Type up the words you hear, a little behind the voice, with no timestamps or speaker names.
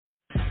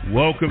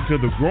Welcome to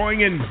the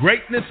Growing in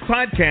Greatness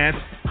podcast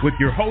with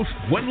your host,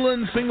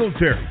 Gwendolyn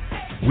Singletary.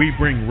 We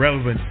bring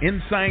relevant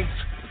insights,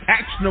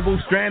 actionable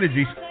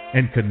strategies,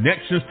 and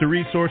connections to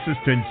resources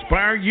to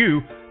inspire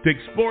you to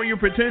explore your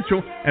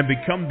potential and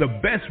become the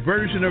best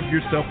version of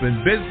yourself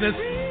in business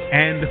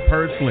and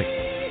personally.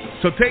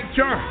 So take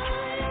charge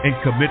and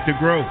commit to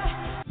growth.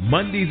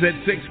 Mondays at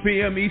 6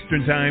 p.m.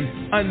 Eastern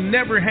Time on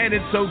Never Had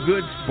It So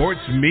Good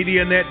Sports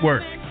Media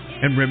Network.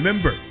 And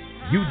remember,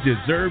 you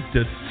deserve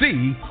to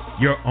see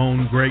your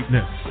own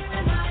greatness.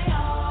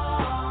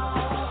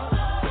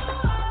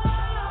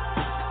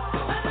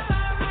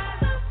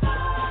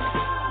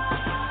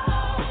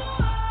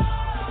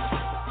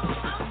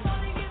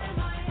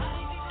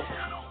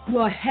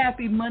 Well,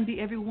 happy Monday,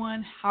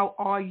 everyone. How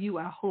are you?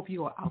 I hope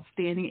you are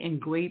outstanding and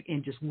great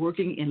and just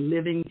working and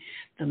living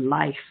the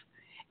life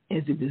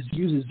as it is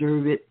you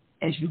deserve it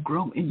as you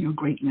grow in your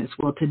greatness.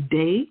 Well,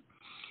 today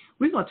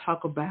we're going to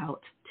talk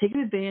about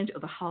taking advantage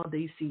of the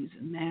holiday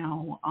season.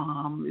 Now,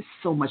 there's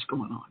so much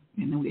going on.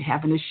 You know, we're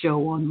having a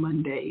show on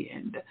Monday,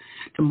 and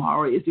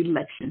tomorrow is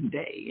Election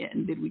Day,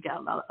 and then we got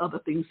a lot of other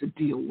things to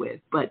deal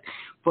with. But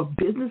for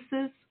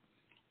businesses,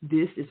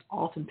 this is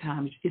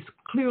oftentimes, it's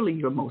clearly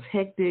your most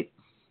hectic,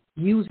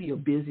 usually your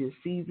busiest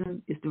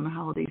season is during the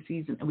holiday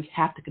season, and we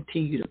have to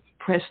continue to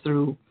press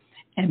through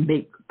and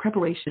make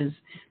preparations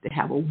to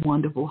have a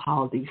wonderful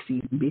holiday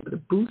season, be able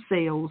to boost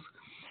sales,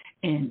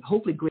 and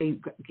hopefully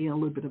gain a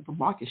little bit of a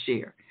market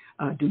share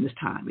during this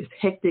time. It's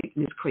hectic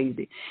and it's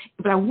crazy.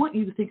 But I want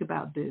you to think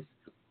about this.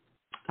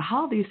 The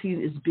holiday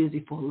season is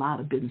busy for a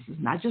lot of businesses,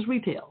 not just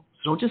retail.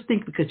 So don't just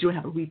think because you don't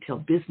have a retail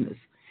business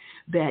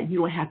that you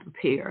don't have to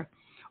prepare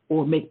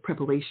or make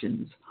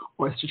preparations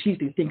or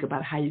strategically think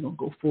about how you're going to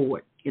go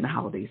forward in the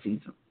holiday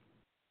season.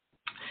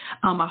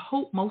 I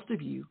hope most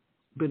of you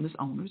business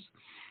owners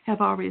have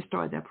already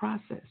started that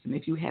process. And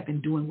if you have been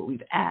doing what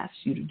we've asked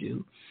you to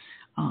do,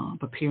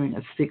 preparing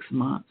a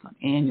 6-month, an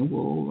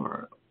annual,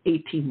 or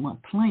 18-month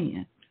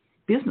plan,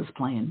 business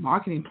plan,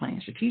 marketing plan,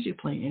 strategic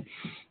plan,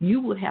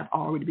 you would have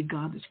already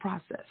begun this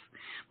process.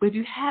 But if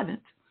you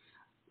haven't,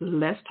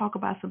 let's talk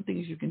about some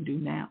things you can do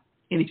now.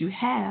 And if you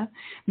have,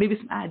 maybe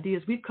some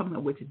ideas we've come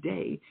up with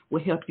today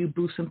will help you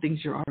boost some things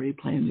you're already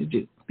planning to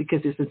do,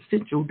 because it's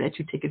essential that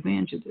you take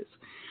advantage of this.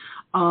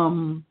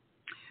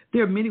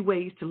 There are many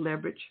ways to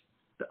leverage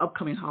the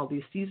upcoming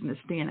holiday season to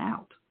stand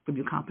out from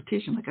your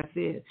competition. Like I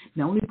said,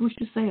 not only boost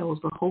your sales,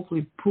 but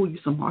hopefully pull you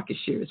some market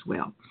share as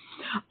well.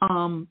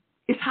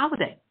 It's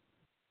holiday.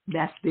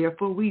 That's there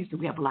for a reason.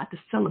 We have a lot to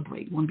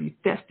celebrate. We want to be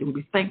festive. We'll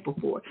be thankful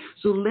for it.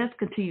 So let's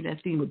continue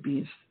that theme of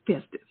being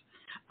festive.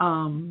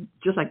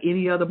 Just like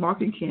any other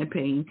marketing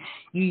campaign,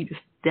 you need to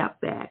step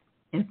back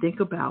and think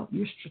about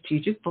your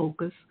strategic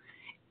focus,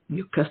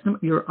 your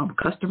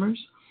customers,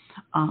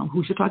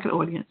 who's your target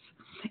audience,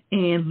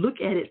 and look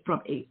at it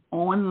from an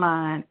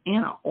online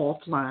and an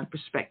offline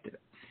perspective.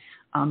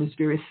 It's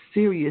very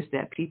serious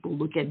that people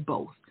look at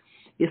both.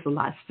 It's a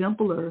lot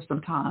simpler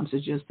sometimes to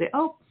just say,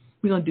 oh,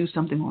 we're going to do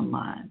something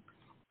online.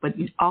 But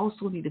you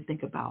also need to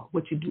think about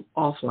what you do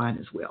offline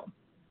as well.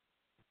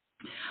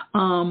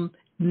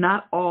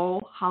 Not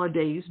all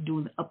holidays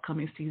during the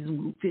upcoming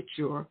season will fit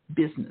your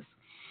business.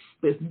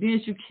 But as many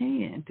as you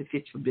can to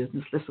fit your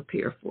business, let's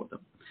prepare for them.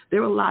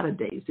 There are a lot of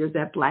days. There's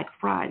that Black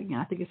Friday, and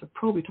I think it's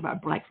appropriate to talk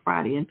about Black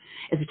Friday. And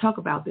as we talk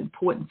about the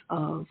importance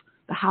of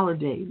the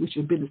holiday, which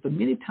your business, but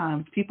many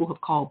times people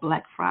have called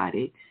Black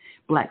Friday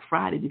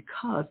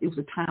because it was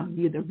a time of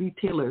year that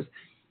retailers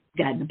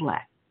got into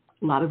black.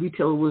 A lot of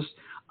retailers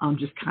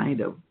just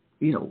kind of,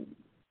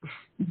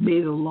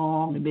 made it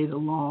along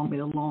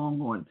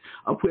on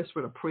a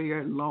whisper, a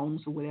prayer,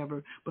 loans or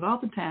whatever. But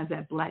oftentimes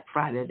that Black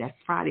Friday, that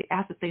Friday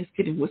after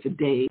Thanksgiving, was a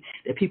day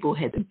that people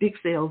had the big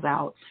sales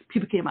out.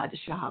 People came out to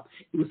shop.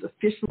 It was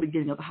official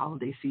beginning of the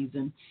holiday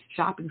season,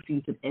 shopping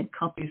season, and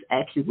companies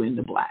actually went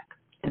into black.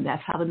 And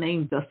that's how the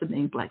name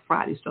Black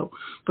Friday. So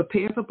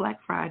prepare for Black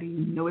Friday.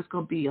 You know it's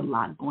going to be a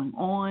lot going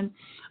on.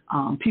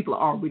 People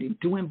are already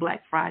doing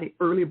Black Friday,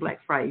 early Black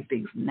Friday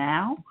things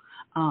now.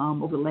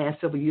 Over the last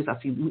several years,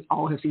 we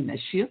all have seen that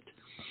shift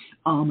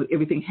with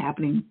everything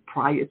happening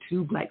prior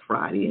to Black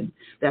Friday and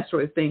that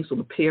sort of thing. So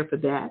prepare for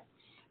that.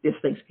 There's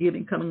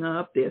Thanksgiving coming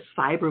up. There's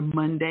Cyber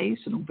Monday.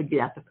 So don't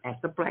forget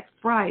after Black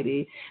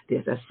Friday,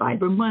 there's that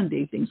Cyber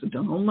Monday. Things are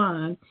done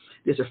online.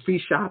 There's a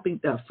free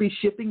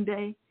shipping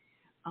day.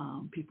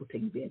 People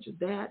take advantage of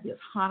that. There's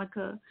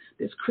Hanukkah.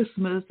 There's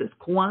Christmas. There's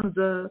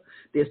Kwanzaa.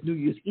 There's New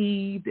Year's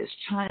Eve. There's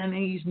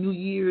Chinese New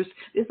Year's.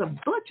 There's a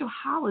bunch of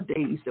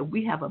holidays that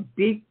we have a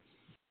big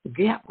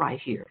gap right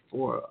here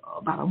for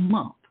about a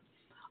month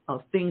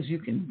of things you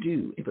can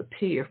do and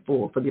prepare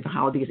for different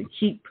holidays and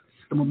keep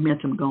the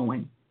momentum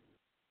going.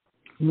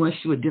 Once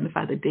you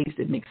identify the dates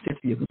that make sense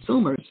for your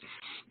consumers,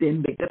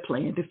 then make a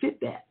plan to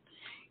fit that.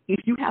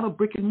 If you have a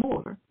brick and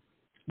mortar,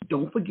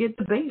 don't forget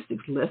the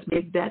basics. Let's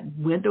make that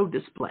window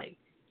display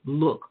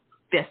look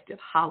festive,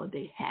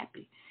 holiday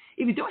happy.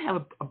 If you don't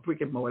have a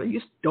brick and mortar, you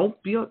don't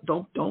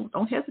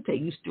hesitate.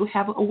 You still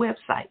have a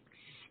website.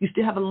 You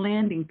still have a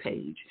landing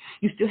page.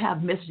 You still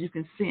have messages you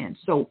can send.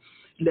 So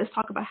let's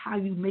talk about how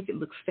you make it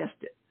look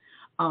festive.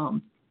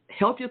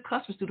 Help your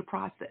customers through the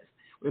process.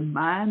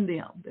 Remind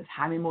them there's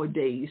how many more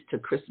days to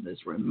Christmas.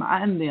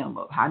 Remind them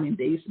of how many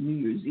days to New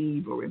Year's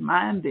Eve, or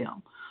remind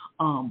them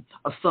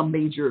of some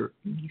major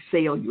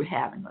sale you're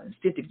having, or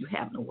incentive you're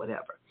having, or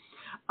whatever.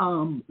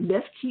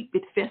 Let's keep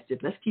it festive.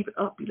 Let's keep it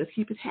upbeat. Let's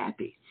keep it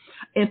happy.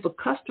 And for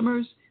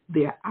customers,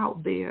 they're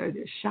out there,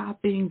 they're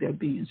shopping, they're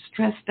being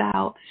stressed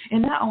out,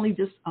 and not only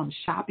just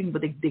shopping,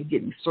 but they're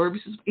getting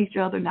services for each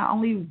other, not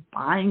only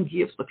buying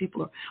gifts, but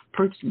people are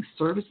purchasing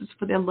services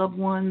for their loved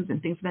ones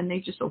and things of that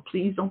nature. So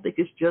please don't think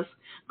it's just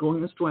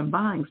going to the store and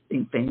buying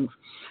things.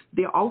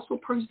 They're also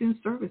purchasing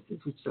services,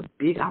 which is a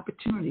big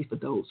opportunity for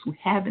those who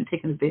haven't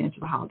taken advantage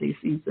of the holiday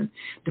season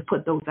to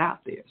put those out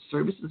there.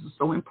 Services are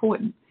so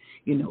important,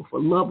 for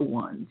loved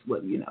ones,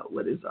 whether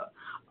it's a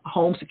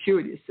home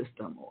security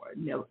system, or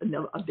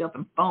a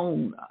different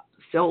phone, a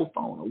cell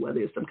phone, or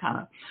whether it's some kind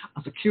of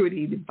a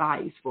security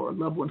device for a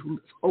loved one who's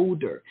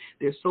older.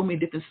 There's so many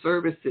different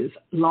services,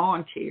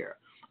 lawn care,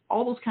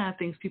 all those kind of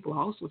things people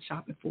are also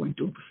shopping for and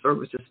doing for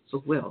services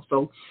as well.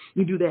 So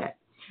you do that.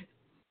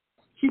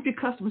 Keep your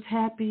customers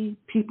happy.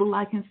 People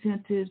like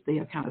incentives. They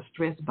are kind of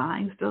stressed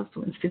buying stuff,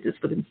 so incentives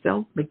for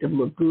themselves, make them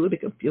look good,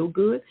 make them feel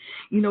good.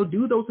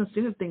 Do those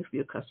incentive things for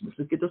your customers.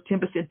 So get those 10%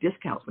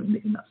 discounts when they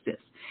make enough sense.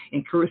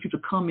 Encourage people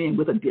to come in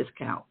with a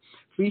discount.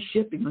 Free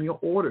shipping on your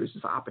orders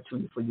is an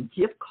opportunity for you.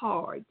 Gift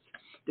cards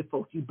to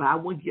folks. You buy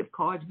one gift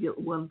card, you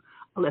get one,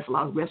 unless a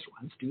lot of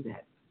restaurants do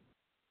that.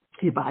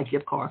 You buy a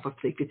gift card for,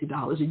 say,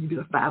 $50, and you get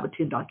a $5 or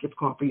 $10 gift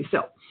card for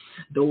yourself.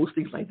 Those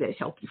things like that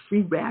help you.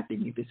 Free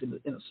wrapping if it's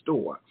in a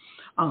store.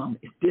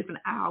 It's different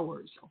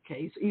hours,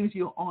 okay? So even if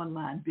you're an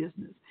online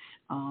business,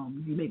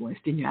 you may want to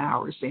extend your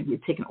hours, saying we're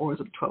taking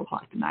orders at 12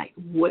 o'clock tonight.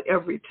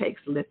 Whatever it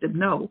takes to let them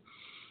know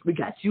we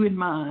got you in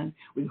mind.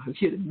 We're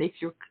here to make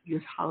your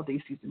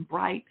holiday season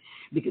bright,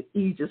 make it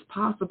easy as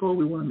possible.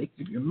 We want to make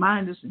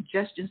reminders,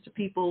 suggestions to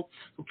people.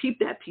 So keep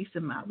that peace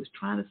in mind. We're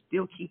trying to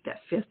still keep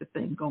that festive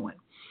thing going.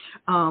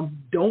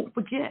 Don't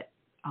forget,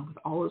 with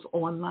all this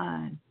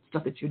online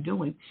stuff that you're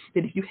doing,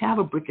 that if you have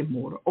a brick and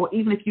mortar, or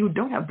even if you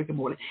don't have brick and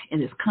mortar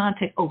and it's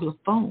contact over the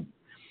phone,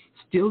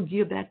 still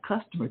give that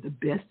customer the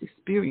best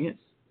experience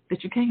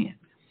that you can.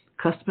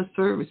 Customer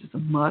service is a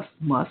must.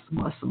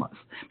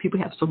 People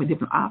have so many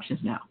different options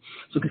now.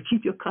 So to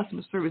keep your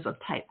customer service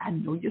uptight, I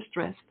know you're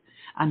stressed.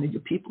 I know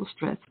your people are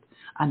stressed.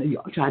 I know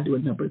you try to do a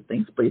number of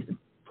things, but it's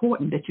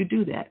important that you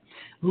do that.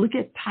 Look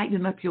at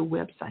tightening up your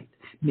website.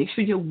 Make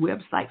sure your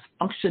website's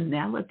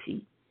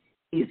functionality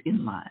is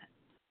in line.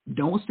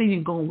 Don't say you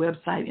can go on a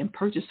website and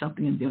purchase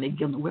something, and then they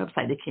get on the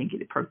website, they can't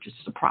get it purchased.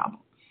 It's a problem.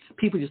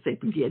 People just say,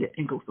 forget it,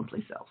 and go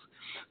someplace else.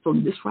 So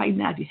this right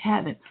now, if you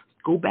haven't,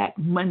 go back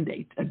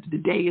Monday. The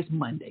day is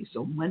Monday.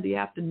 So Monday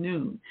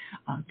afternoon,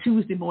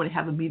 Tuesday morning,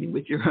 have a meeting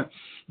with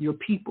your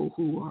people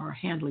who are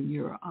handling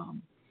your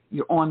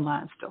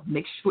online stuff.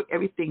 Make sure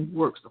everything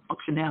works. The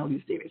functionality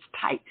is there. It's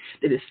tight.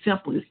 That it's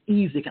simple. It's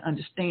easy. They can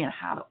understand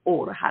how to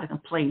order, how to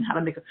complain, how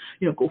to make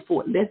go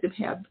forward. Let them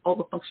have all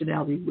the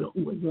functionality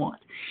we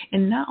want.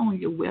 And not only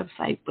your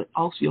website, but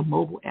also your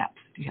mobile apps.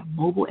 If you have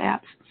mobile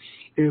apps,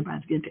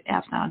 everybody's getting to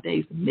apps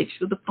nowadays. Make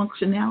sure the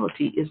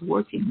functionality is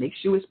working. Make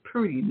sure it's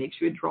pretty. Make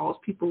sure it draws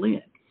people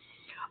in.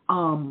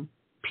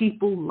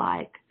 People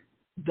like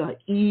the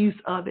ease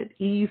of it.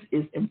 Ease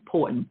is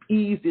important.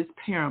 Ease is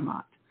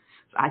paramount.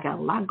 So I got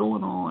a lot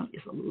going on.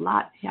 It's a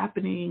lot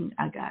happening.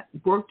 I got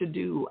work to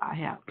do. I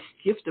have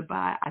gifts to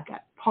buy. I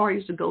got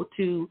parties to go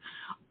to.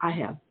 I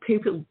have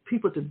people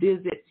to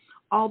visit.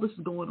 All this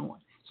is going on.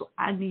 So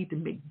I need to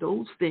make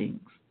those things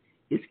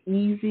as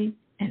easy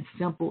and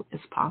simple as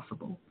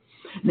possible.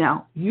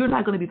 Now, you're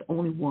not going to be the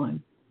only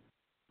one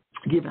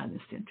giving out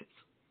incentives.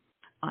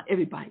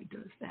 Everybody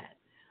does that.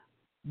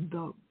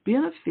 The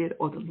benefit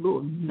or the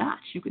little notch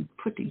you can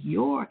put to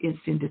your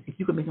incentives if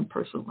you can make them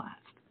personalized.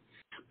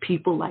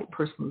 People like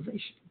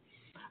personalization.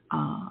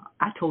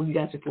 I told you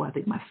guys before, I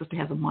think my sister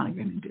has a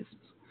monogramming business.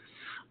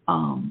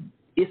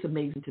 It's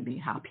amazing to me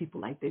how people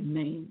like their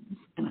names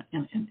and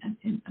an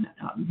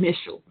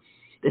initial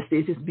that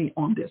says it's be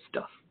on their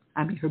stuff.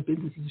 I mean, her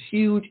business is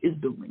huge, is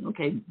booming,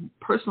 okay?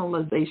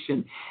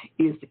 Personalization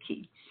is the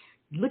key.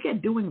 Look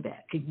at doing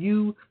that. Can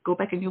you go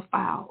back in your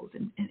files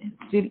and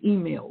send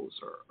emails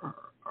or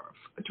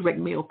direct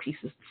mail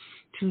pieces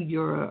to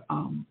your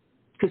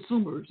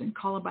consumers and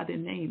call them by their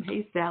name?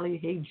 Hey, Sally.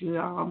 Hey,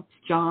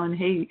 John.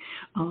 Hey,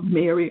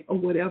 Mary, or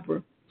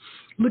whatever.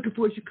 Looking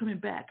forward to you coming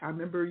back. I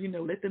remember,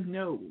 let them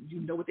know.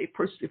 You know what they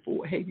purchased it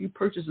for. Hey, you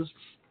purchased this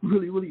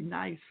really, really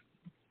nice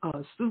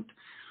suit.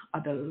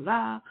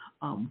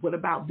 What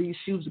about these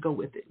shoes to go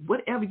with it?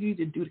 Whatever you need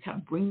to do to kind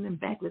of bring them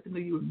back, let them know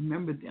you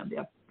remember them.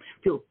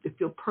 They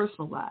feel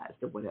personalized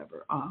or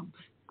whatever.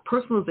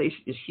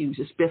 Personalization is huge,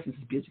 especially in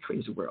this busy,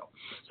 crazy world.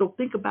 So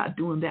think about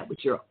doing that with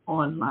your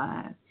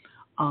online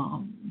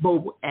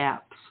mobile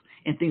apps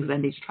and things of that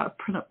nature. Try to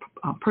print up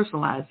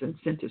personalized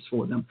incentives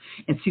for them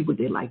and see what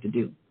they like to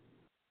do.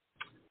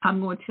 I'm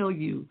going to tell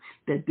you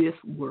that this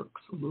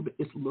works a little bit.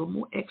 It's a little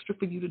more extra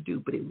for you to do,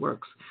 but it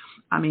works.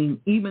 I mean,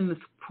 even this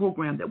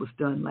program that was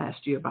done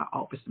last year by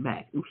Office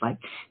Max, it was like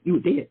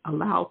they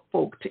allowed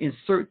folk to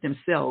insert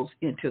themselves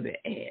into their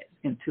ads,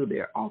 into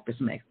their Office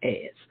Max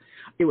ads.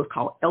 It was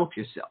called Elf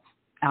Yourself.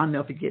 I'll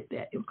never forget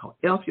that. It was called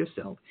Elf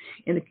Yourself.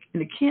 And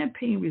the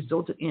campaign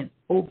resulted in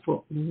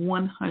over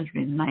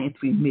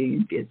 193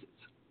 million visits.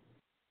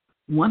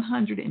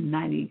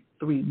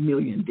 193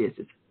 million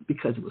visits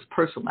because it was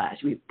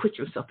personalized. You put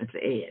yourself into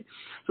the ad.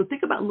 So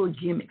think about little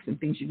gimmicks and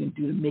things you can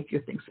do to make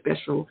your thing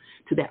special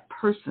to that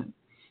person,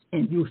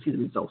 and you'll see the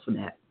results from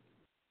that.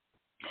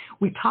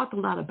 We talked a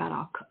lot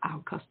about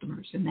our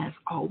customers, and that's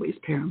always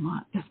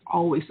paramount. That's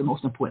always the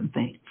most important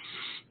thing.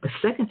 The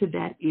second to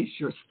that is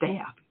your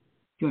staff,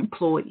 your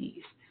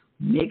employees.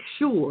 Make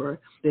sure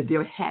that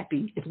they're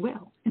happy as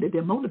well and that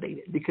they're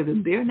motivated, because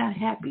if they're not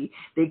happy,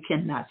 they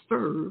cannot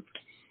serve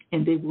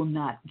and they will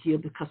not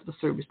give the customer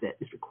service that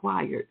is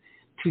required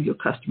to your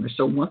customers.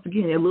 So once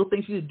again, there are little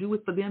things you can do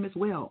it for them as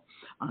well.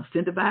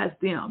 Incentivize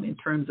them in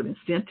terms of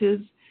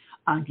incentives.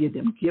 Give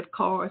them gift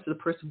cards to the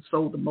person who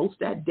sold the most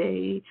that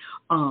day.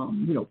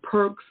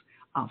 Perks.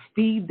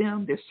 Feed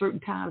them. There's certain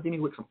times they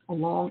work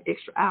long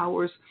extra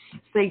hours.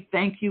 Say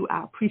thank you.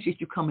 I appreciate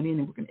you coming in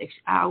and working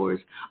extra hours.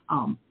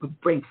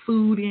 Bring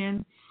food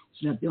in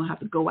so that they don't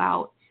have to go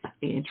out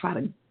and try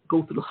to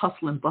go through the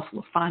hustle and bustle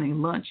of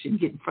finding lunch and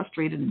getting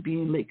frustrated and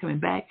being late coming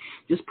back.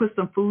 Just put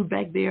some food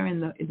back there in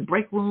the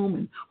break room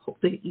and hope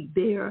they eat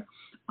there.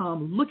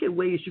 Look at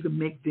ways you can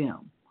make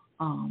them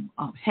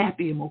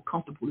happy and more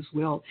comfortable as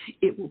well.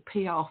 It will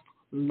pay off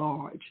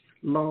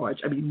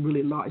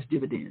really large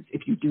dividends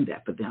if you do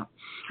that for them.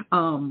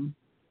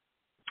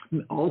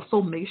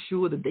 Also make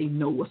sure that they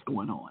know what's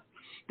going on.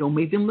 Don't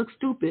make them look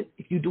stupid.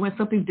 If you're doing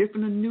something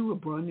different and new or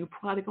brought a new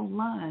product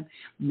online,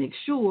 make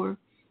sure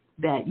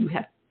that you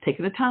have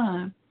taken the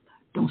time.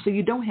 Don't say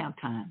you don't have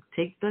time.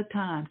 Take the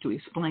time to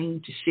explain,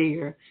 to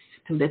share,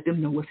 to let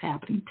them know what's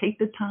happening. Take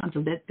the time to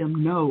let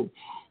them know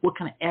what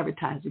kind of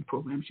advertising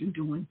programs you're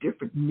doing,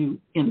 different, new,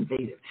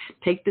 innovative.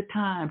 Take the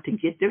time to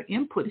get their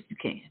input if you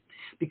can,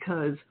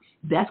 because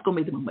that's going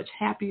to make them a much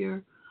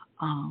happier,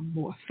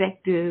 more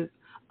effective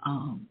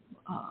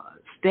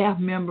staff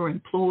member,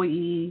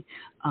 employee.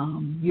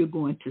 You're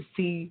going to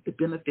see the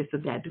benefits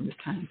of that during this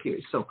time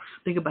period. So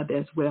think about that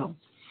as well.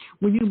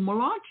 When you're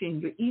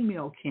launching your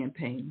email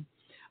campaign,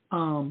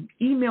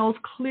 email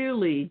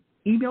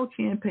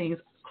campaigns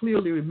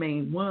clearly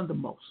remain one of the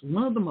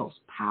most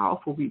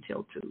powerful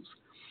retail tools,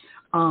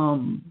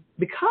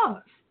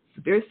 because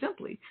very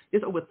simply,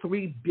 there's over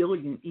 3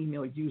 billion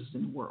email users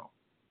in the world.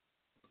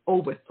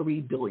 Over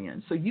 3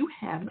 billion. So you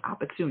have an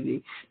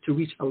opportunity to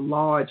reach a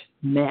large,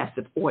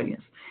 massive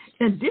audience.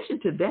 In addition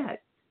to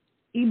that,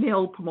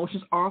 email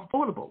promotions are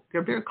affordable.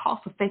 They're very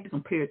cost-effective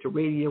compared to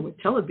radio and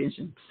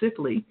television,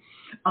 specifically.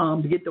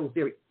 To get those,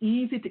 they're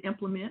easy to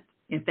implement.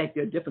 In fact,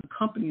 there are different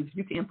companies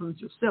you can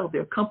implement yourself.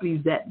 There are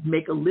companies that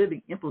make a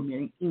living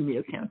implementing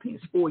email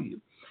campaigns for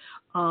you.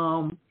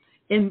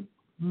 And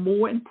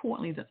more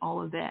importantly than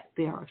all of that,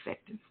 they are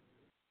effective.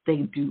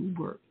 They do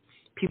work.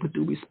 People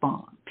do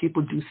respond.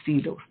 People do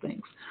see those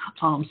things.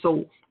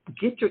 So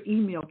get your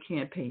email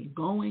campaign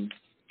going.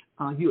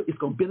 It's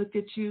going to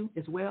benefit you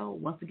as well.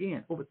 Once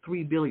again, over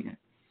 3 billion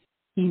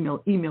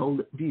email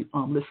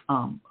list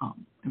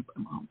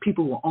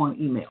people who are on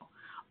email,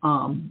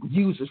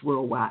 users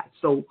worldwide.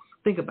 So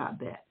think about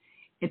that.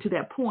 And to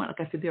that point,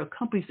 like I said, there are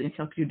companies that can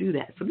help you do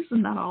that. So this is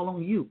not all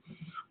on you.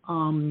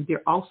 There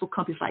are also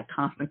companies like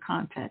Constant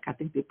Contact. I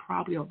think they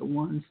probably are the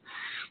ones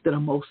that are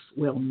most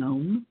well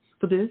known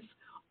for this.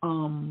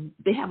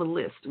 They have a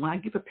list. When I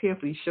get prepared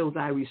for these shows,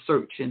 I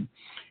research and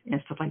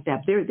stuff like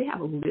that. They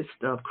have a list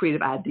of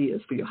creative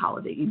ideas for your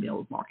holiday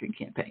email marketing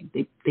campaign.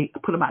 They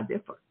put them out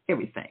there for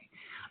everything.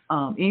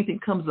 Anything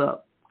comes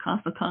up,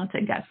 Constant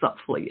Contact got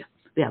something for you.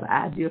 They have an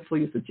idea for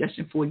you, a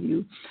suggestion for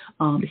you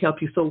to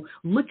help you. So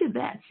look at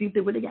that. See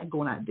what they got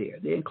going out there.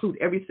 They include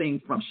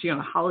everything from sharing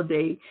a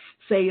holiday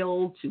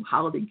sale to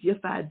holiday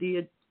gift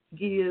ideas,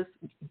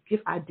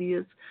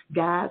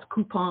 guides,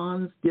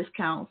 coupons,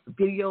 discounts,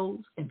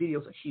 videos, and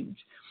videos are huge.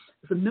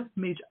 So another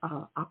major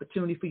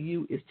opportunity for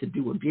you is to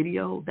do a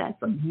video. That's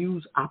a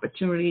huge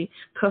opportunity.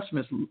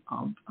 Customers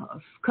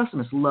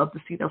love to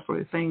see those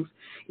sort of things.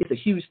 It's a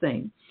huge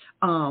thing.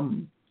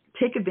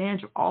 Take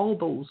advantage of all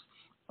those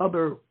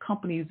other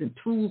companies and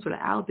tools that are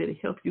out there to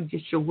help you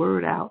get your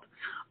word out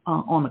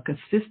on a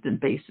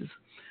consistent basis.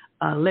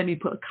 Let me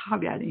put a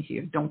caveat in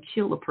here. Don't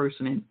kill a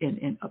person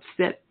and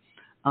upset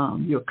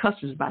your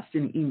customers by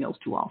sending emails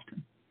too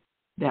often.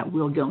 That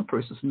will get on a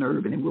person's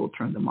nerve and it will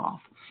turn them off.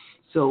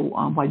 So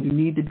while you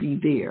need to be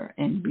there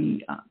and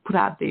be put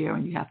out there,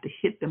 and you have to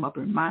hit them up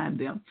and remind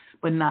them,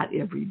 but not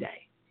every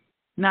day,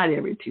 not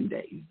every 2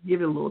 days.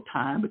 Give it a little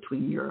time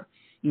between your,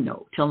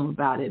 tell them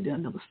about it, then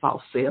another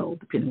false sale,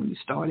 depending when you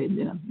started, and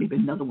then maybe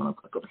another one will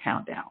go to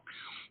countdown.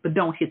 But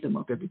don't hit them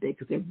up every day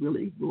because they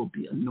really will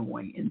be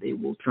annoying and they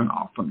will turn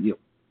off from you.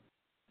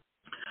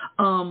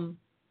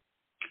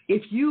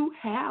 if you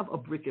have a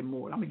brick and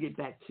mortar, I'm going to get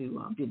back to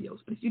videos,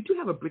 but if you do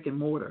have a brick and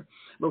mortar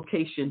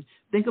location,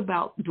 think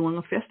about doing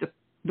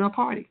a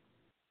party.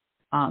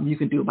 You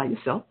can do it by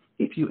yourself.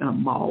 If you're in a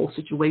mall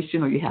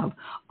situation or you have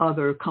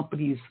other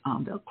companies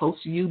that are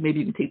close to you, maybe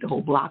you can take the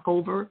whole block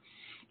over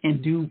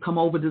and come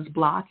over this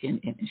block and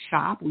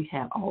shop. We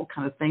have all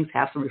kind of things,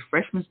 have some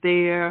refreshments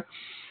there,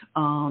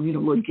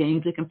 little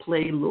games they can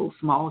play, little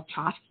small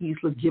tchotchkes,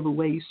 little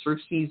giveaways, search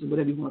fees, or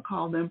whatever you want to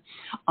call them.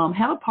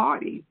 Have a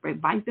party,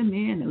 invite them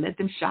in and let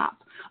them shop.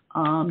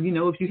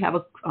 If you have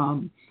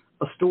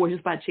a store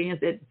just by chance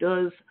that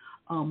does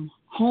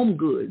home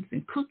goods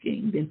and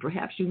cooking, then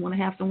perhaps you want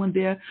to have someone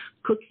there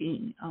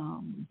cooking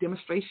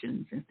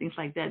demonstrations and things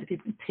like that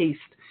people can taste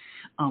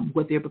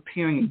what they're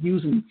preparing and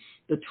using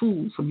the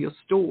tools from your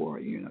store,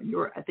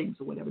 your things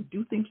or whatever.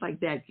 Do things like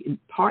that and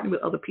partner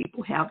with other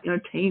people. Have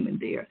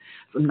entertainment there,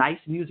 some nice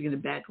music in the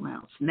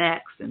background,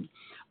 snacks, and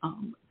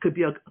could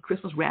be a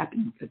Christmas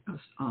wrapping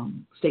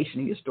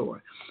station in your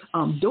store.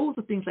 Those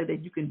are things like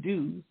that you can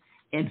do.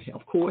 And,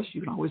 of course, you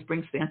can always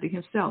bring Santa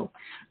himself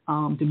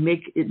to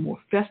make it more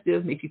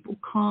festive, make people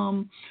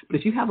come. But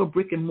if you have a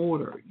brick and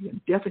mortar, you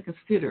can definitely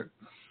consider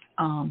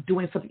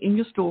doing something in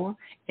your store.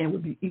 And it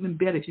would be even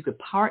better if you could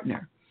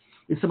partner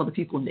with some of the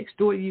people next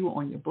door to you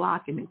or on your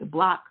block and make the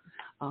block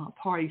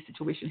party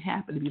situation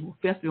happen to be more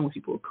festive and when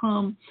people will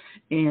come.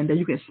 And then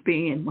you can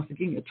expand, once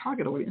again, your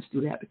target audience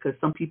to that, because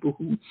some people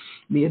who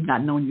may have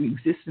not known you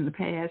existed in the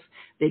past,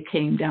 they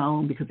came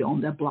down because they're on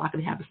that block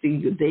and they have to see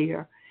you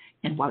there.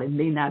 And while it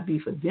may not be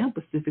for them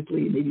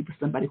specifically, it may be for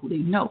somebody who they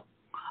know.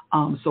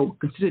 So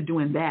consider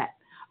doing that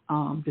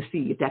to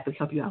see if that could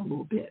help you out a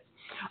little bit.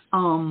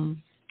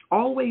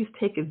 Always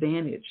take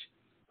advantage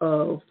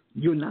of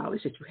your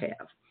knowledge that you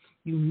have.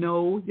 You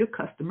know your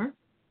customer.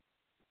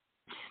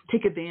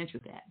 Take advantage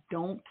of that.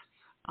 Don't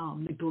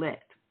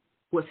neglect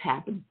what's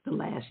happened the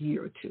last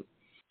year or two.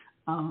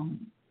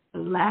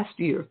 Last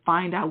year,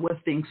 find out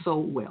what things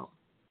sold well.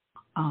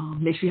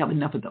 Make sure you have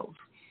enough of those.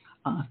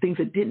 Things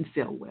that didn't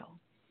sell well.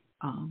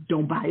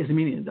 Don't buy as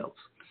many of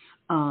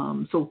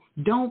those. So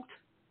don't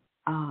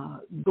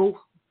go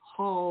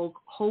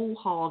whole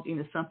hog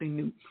into something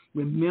new.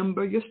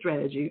 Remember your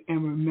strategy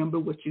and remember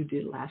what you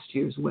did last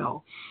year as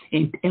well.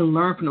 And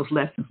learn from those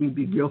lessons. We'd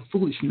be real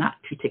foolish not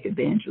to take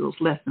advantage of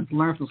those lessons,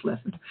 learn from those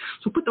lessons.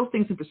 So put those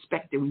things in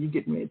perspective when you're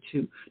getting ready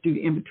to do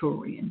your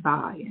inventory and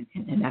buy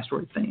and that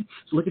sort of thing.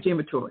 So look at your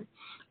inventory.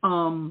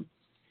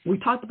 We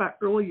talked about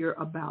earlier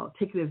about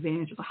taking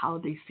advantage of the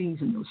holiday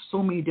season. There's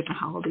so many different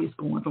holidays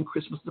going from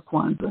Christmas to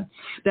Kwanzaa.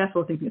 That's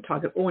what I think your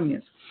target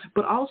audience.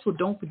 But also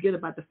don't forget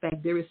about the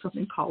fact there is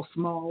something called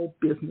Small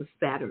Business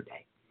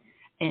Saturday.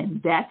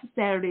 And that's a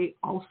Saturday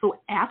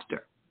also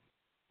after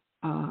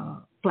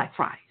Black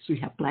Friday. So you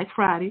have Black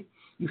Friday,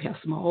 you have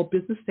Small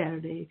Business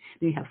Saturday,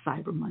 then you have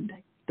Cyber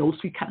Monday. Those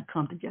three kind of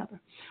come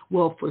together.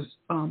 Well, for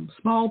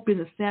Small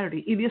Business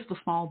Saturday, it is for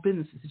small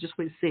businesses. It's just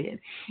what it said.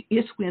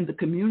 It's when the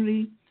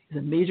community is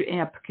a major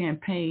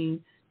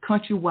campaign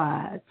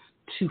countrywide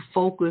to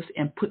focus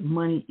and put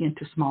money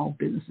into small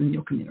business in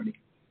your community.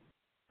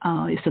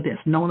 So that's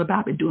known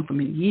about. Been doing for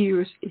many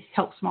years. It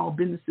helps small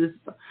businesses.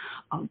 It's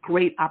a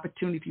great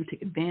opportunity for you to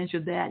take advantage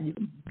of that. You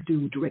can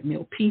do direct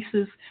mail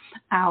pieces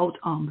out.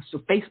 So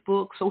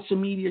Facebook, social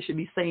media should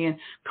be saying,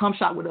 come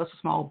shop with us for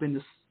Small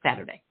Business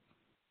Saturday.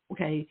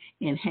 Okay,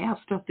 and have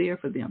stuff there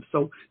for them.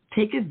 So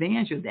take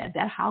advantage of that.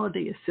 That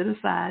holiday is set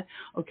aside.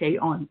 Okay,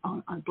 on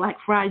Black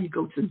Friday, you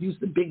go to use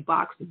the big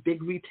box, the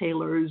big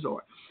retailers,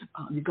 or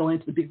you go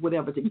into the big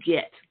whatever to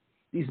get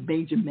these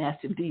major,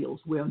 massive deals.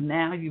 Well,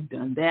 now you've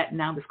done that.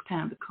 Now it's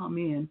time to come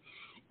in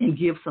and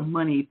give some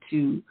money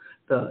to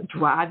the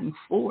driving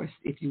force,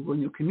 if you will,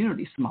 in your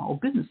community, small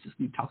businesses.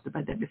 We talked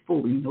about that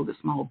before. We know that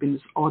small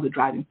businesses are the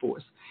driving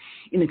force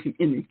in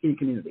the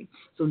community.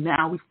 So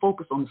now we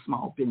focus on the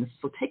small business.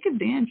 So take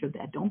advantage of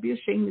that. Don't be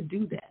ashamed to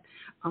do that.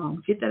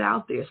 Get that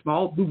out there.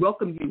 We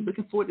welcome you.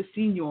 Looking forward to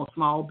seeing you on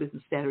Small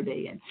Business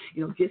Saturday.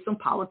 And, get some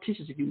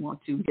politicians if you want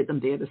to. Get them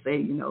there to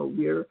say,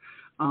 we're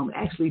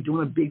actually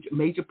doing a big,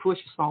 major push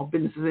for small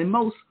businesses. And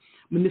most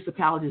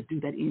municipalities do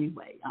that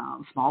anyway.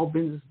 Small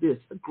business, this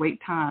is a great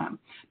time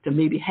to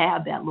maybe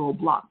have that little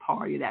block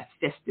party, that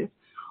festive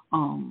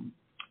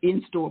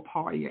in-store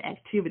party or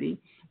activity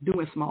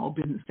doing Small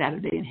Business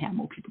Saturday and have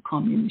more people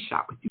come in and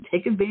shop with you.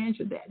 Take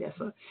advantage of that. That's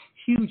a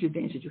huge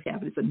advantage you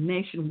have. It's a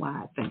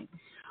nationwide thing.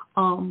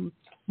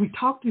 We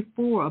talked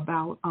before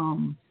about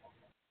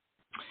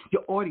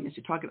your audience,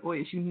 your target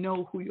audience. You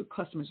know who your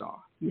customers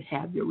are. You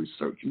have your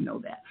research. You know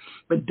that.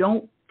 But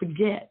don't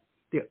forget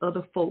there are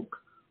other folk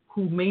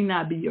who may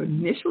not be your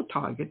initial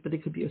target, but they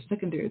could be a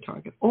secondary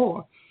target,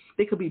 or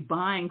they could be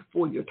buying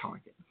for your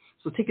target.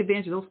 So take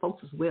advantage of those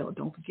folks as well.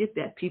 Don't forget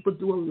that people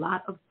do a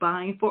lot of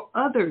buying for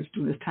others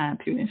during this time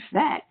period. In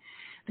fact,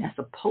 that's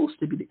supposed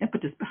to be the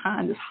impetus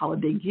behind this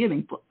holiday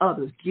giving for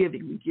others,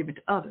 we give it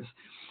to others.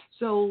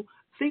 So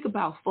think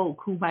about folk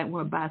who might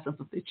want to buy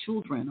something for their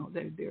children or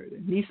their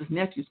nieces,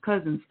 nephews,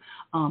 cousins,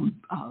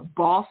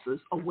 bosses,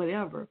 or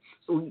whatever.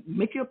 So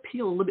make your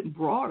appeal a little bit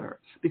broader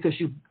because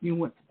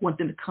you want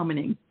them to come in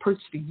and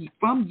purchase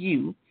from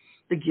you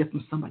the gift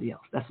from somebody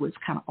else. That's what it's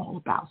kind of all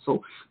about.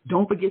 So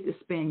don't forget to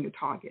expand your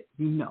target.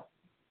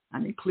 I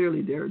mean,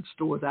 clearly there are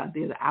stores out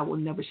there that I will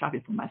never shop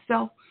in for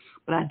myself,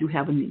 but I do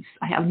have a niece.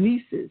 I have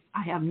nieces.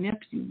 I have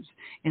nephews.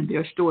 And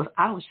there are stores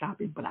I don't shop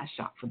in, but I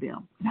shop for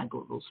them, and I go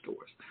to those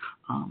stores.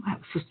 I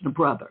have a sister and a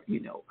brother,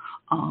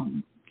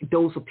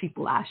 Those are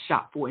people I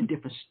shop for in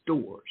different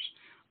stores,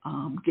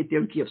 get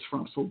their gifts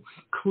from. So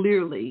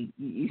clearly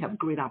you have a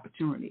great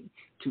opportunity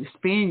to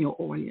expand your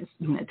audience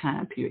during that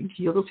time period.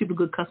 Give those people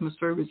good customer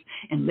service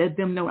and let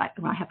them know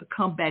when I have to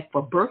come back for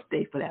a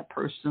birthday for that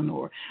person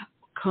or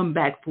come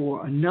back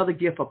for another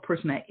gift for a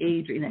person that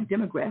age or in that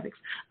demographics,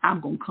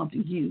 I'm going to come to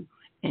you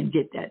and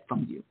get that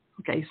from you.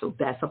 Okay, so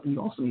that's something you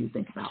also need to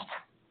think about.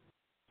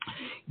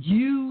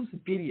 Use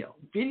video.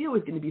 Video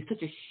is going to be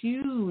such a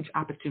huge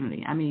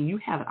opportunity. I mean, you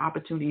have an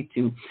opportunity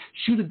to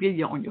shoot a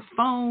video on your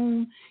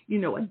phone,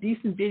 a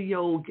decent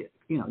video, get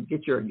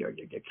your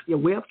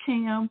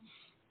webcam.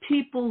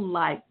 People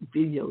like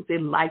videos. They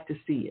like to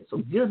see it. So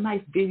get a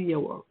nice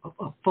video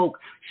of folk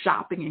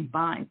shopping and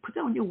buying. Put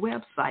that on your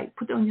website.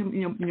 Put that on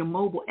your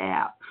mobile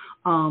app.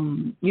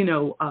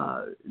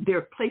 There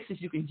are places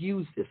you can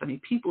use this. I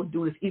mean, people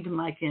do this even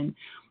like in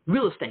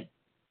real estate.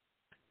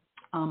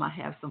 I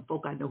have some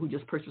folk I know who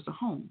just purchased a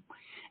home.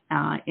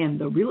 And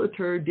the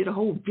realtor did a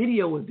whole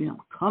video of them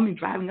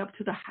driving up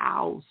to the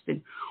house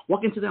and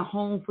walking to their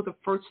home for the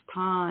first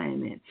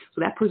time. And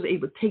so that person is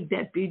able to take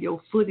that video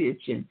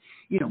footage and,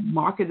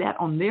 market that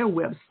on their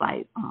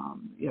website,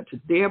 to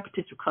their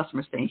potential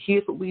customers saying,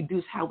 here's what we do,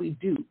 is how we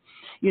do.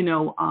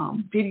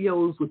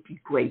 Videos would be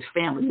great.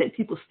 Family, let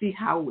people see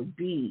how it would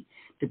be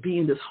to be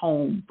in this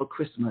home for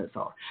Christmas,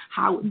 or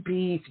how it would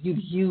be for you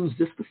to use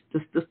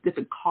this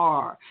different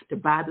car, to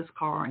buy this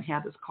car and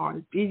have this car.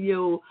 The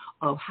video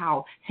of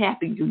how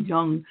happy your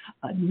young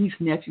niece,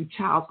 nephew,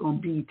 child's going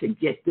to be to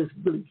get this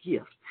really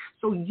gift.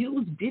 So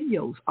use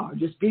videos,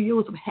 just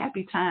videos of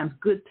happy times,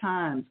 good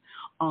times,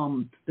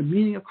 the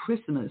meaning of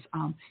Christmas.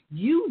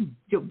 Use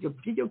your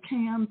video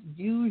cams,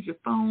 use your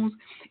phones,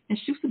 and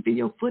shoot some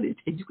video footage,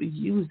 and you can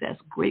use that as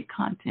great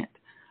content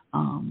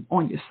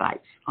on your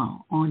sites,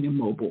 on your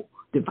mobile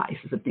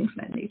devices and things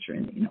of that nature,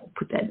 and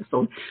put that in.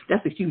 So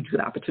that's a huge good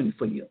opportunity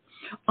for you.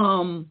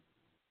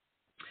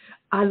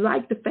 I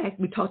like the fact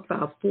we talked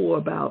about before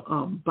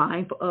about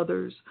buying for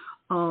others.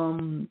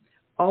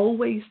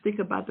 Always think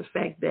about the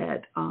fact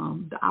that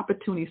the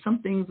opportunity, some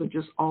things are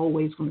just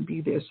always going to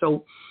be there.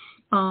 So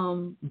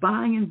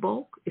buying in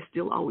bulk is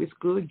still always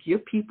good.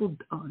 Give people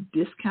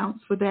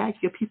discounts for that.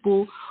 Give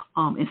people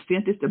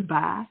incentives to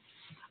buy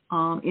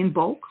in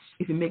bulk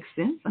if it makes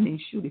sense. I mean,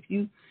 shoot, if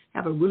you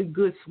have a really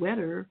good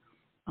sweater,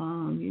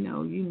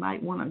 you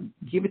might want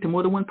to give it to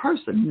more than one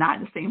person, not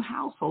in the same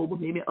household,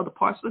 but maybe in other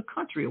parts of the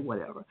country or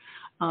whatever.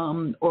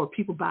 Or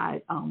people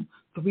buy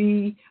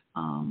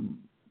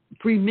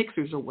three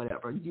mixers or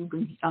whatever. You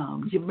can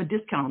give them a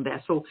discount on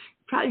that. So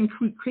try to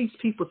increase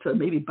people to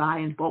maybe buy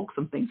in bulk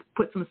some things,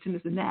 put some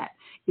incentives in that.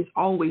 It's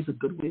always a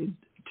good way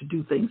to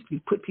do things. You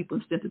put people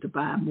incentive to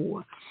buy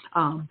more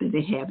than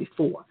they had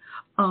before.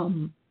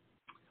 When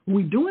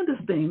we're doing this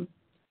thing,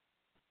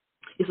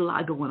 it's a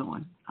lot going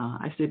on.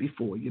 I said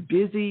before, you're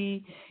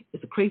busy.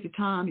 It's a crazy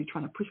time. You're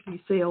trying to push for your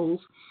sales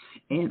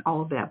and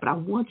all of that. But I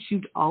want you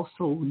to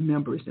also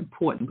remember it's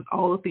important with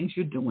all the things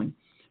you're doing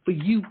for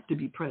you to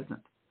be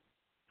present,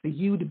 for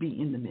you to be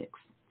in the mix,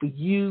 for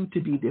you to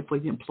be there for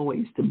your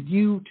employees, for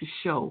you to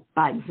show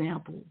by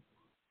example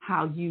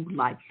how you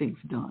like things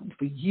done,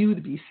 for you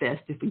to be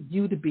festive, for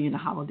you to be in the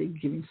holiday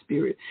giving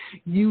spirit.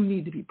 You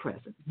need to be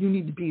present. You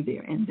need to be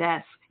there. And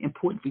that's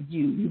important for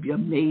you. You'll be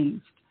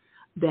amazed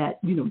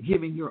that,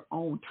 giving your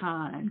own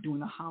time during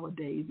the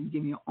holidays and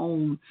giving your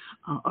own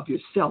of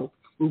yourself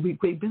will reap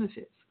great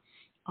benefits,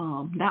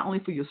 not only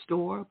for your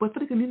store, but for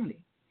the community.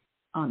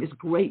 It's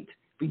great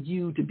for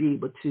you to be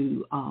able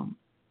to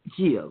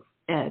give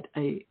at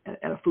a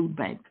food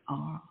bank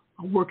or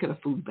work at a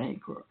food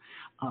bank or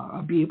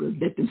be able to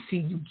let them see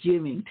you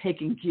giving,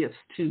 taking gifts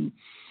to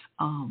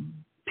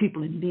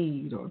people in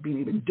need or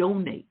being able to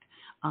donate.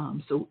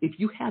 So if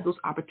you have those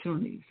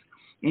opportunities,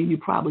 and you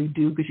probably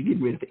do because you're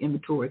getting ready for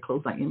inventory,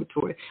 close out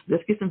inventory.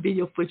 Let's get some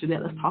video footage of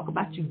that. Let's talk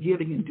about you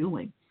giving and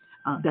doing.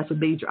 That's a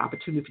major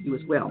opportunity for you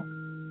as well.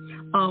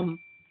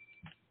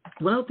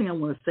 One other thing I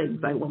want to say is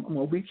I'm going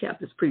to recap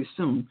this pretty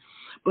soon,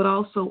 but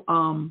also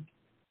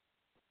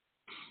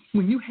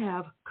when you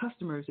have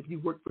customers, if you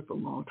worked with for a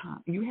long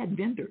time, and you had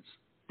vendors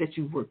that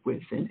you work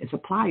with and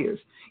suppliers,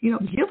 give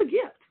a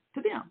gift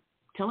to them.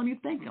 Tell them you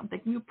thank them.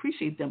 Thank them you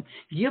appreciate them.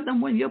 Give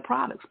them one of your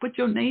products. Put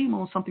your name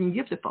on something and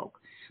give to folk.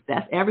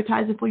 That's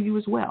advertising for you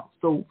as well.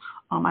 So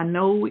I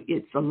know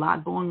it's a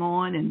lot going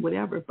on and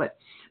whatever, but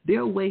there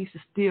are ways to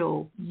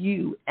still,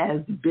 you as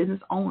the business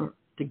owner,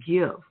 to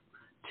give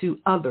to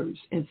others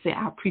and say,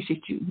 I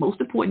appreciate you. Most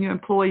important, your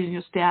employees and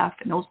your staff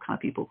and those kind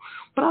of people,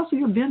 but also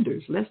your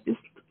vendors. Let's just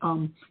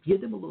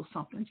give them a little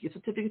something. Give a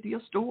certificate to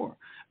your store,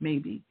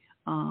 maybe.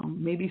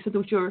 Maybe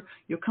something with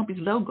your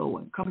company's logo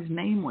and company's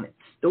name on it.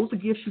 Those are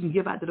gifts you can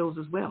give out to those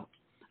as well.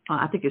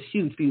 I think it's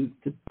huge for you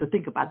to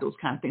think about those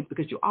kind of things,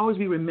 because you'll always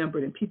be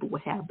remembered and people will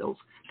have those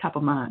top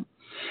of mind.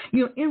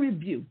 In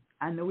review,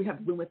 I know we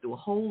went through a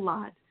whole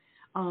lot,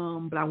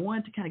 but I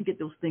wanted to kind of get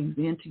those things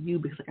into you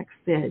because, like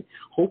I said,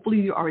 hopefully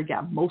you already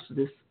got most of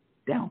this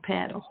down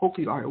pat, or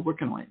hopefully you're already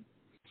working on it.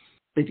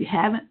 But if you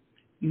haven't,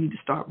 you need to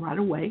start right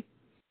away.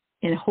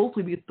 And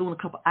hopefully we're throwing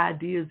a couple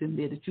ideas in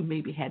there that you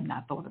maybe had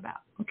not thought about,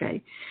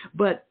 okay?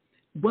 But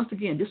once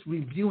again, just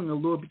reviewing a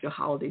little bit your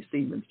holiday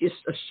season. It's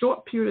a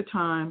short period of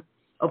time,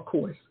 of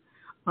course,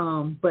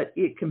 but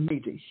it can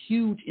make a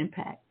huge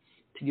impact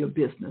to your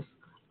business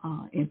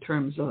in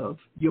terms of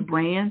your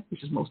brand,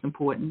 which is most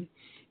important,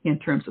 in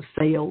terms of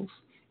sales,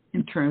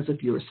 in terms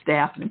of your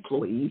staff and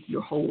employees,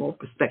 your whole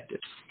perspective.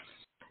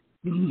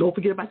 Don't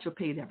forget about your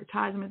paid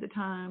advertising at the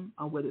time,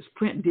 whether it's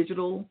print,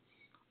 digital,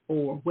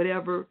 or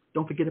whatever.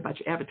 Don't forget about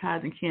your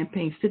advertising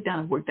campaign. Sit down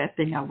and work that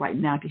thing out right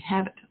now. If you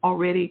haven't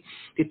already,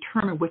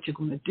 determine what you're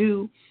going to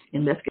do,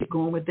 and let's get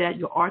going with that.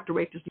 Your art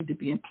directors need to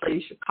be in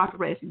place. Your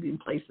copywriters need to be in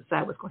place to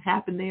decide what's going to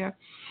happen there.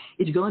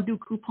 If you're going to do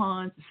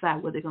coupons,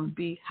 decide where they're going to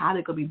be, how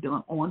they're going to be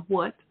done, on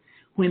what,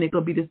 when they're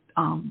going to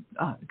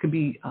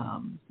be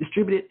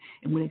distributed,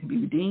 and when they can be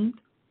redeemed.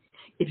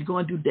 If you're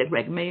going to do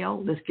direct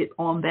mail, let's get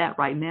on that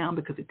right now,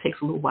 because it takes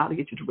a little while to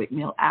get your direct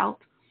mail out,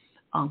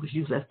 because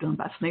usually that's done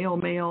by snail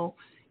mail.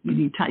 You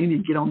need time. You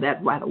need to get on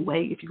that right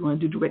away if you're going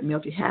to do direct mail.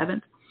 If you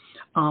haven't,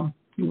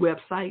 your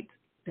website,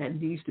 that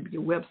needs to be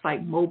your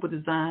website, mobile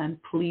design.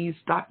 Please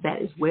start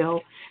that as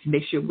well.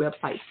 Make sure your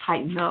website's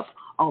tightened up,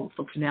 all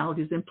the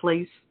functionalities in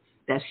place.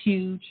 That's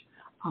huge.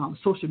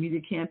 Social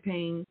media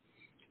campaign,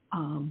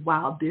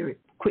 while they're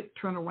quick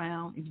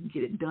turnaround, and you can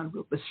get it done,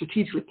 but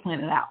strategically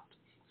plan it out.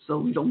 So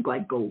we don't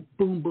go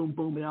boom, boom,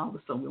 boom, and all of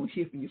a sudden we don't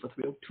hear from you for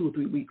 2 or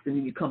 3 weeks, and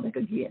then you come back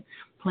again.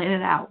 Plan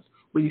it out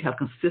where you have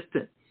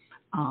consistent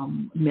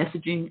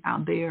messaging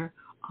out there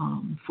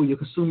for your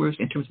consumers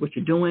in terms of what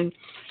you're doing.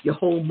 Your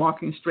whole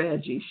marketing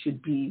strategy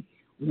should be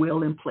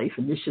well in place,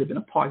 and this should have been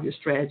a part of your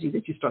strategy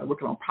that you started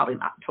working on probably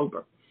in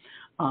October.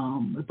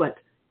 But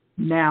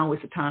now is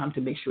the time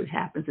to make sure it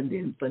happens, and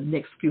then the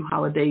next few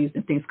holidays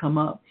and things come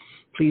up,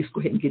 please go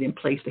ahead and get in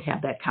place to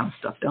have that kind of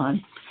stuff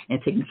done and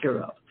taken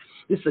care of.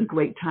 This is a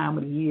great time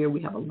of the year.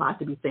 We have a lot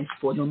to be thankful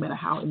for, no matter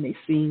how it may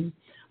seem.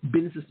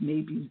 Businesses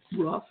may be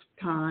rough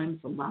times,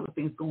 a lot of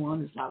things going on.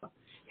 There's a lot of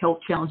health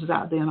challenges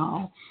out there and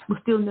all. But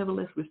still,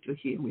 nevertheless, we're still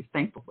here, and we're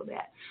thankful for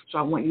that. So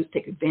I want you to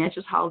take advantage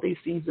of this holiday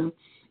season.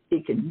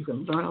 You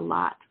can learn a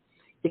lot.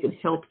 It can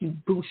help you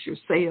boost your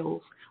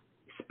sales,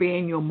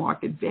 expand your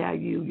market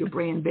value, your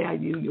brand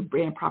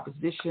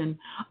proposition,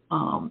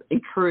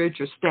 encourage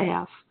your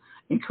staff,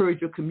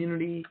 encourage your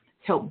community,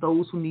 help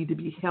those who need to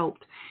be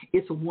helped.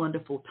 It's a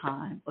wonderful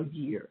time of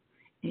year.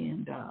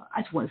 And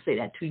I just want to say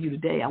that to you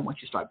today. I want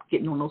you to start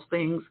getting on those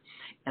things,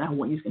 and I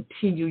want you to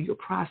continue your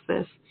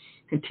process,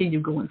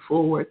 continue going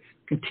forward,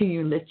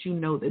 continue and let you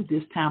know that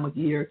this time of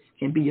year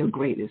can be your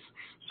greatest.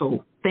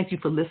 So thank you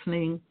for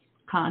listening.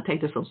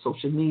 Contact us on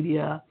social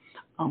media.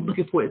 I'm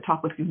looking forward to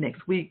talk with you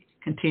next week.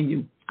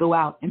 Continue. Go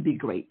out and be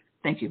great.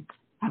 Thank you.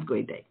 Have a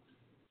great day.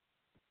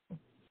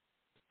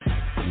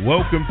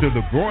 Welcome to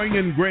the Growing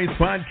in Grace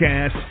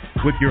podcast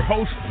with your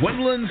host,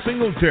 Gwendolyn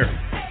Singletary.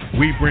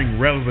 We bring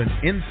relevant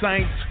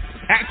insights,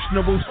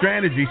 actionable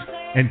strategies,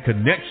 and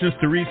connections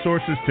to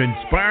resources to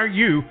inspire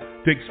you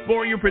to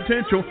explore your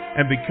potential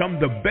and become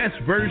the best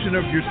version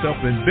of yourself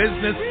in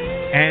business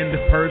and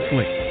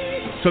personally.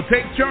 So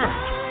take charge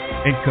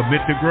and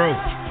commit to growth.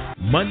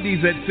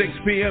 Mondays at 6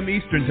 p.m.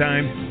 Eastern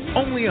Time,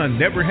 only on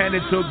Never Had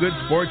It So Good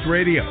Sports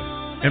Radio.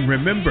 And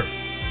remember,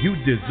 you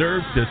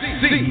deserve to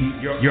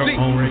see your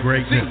own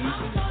greatness.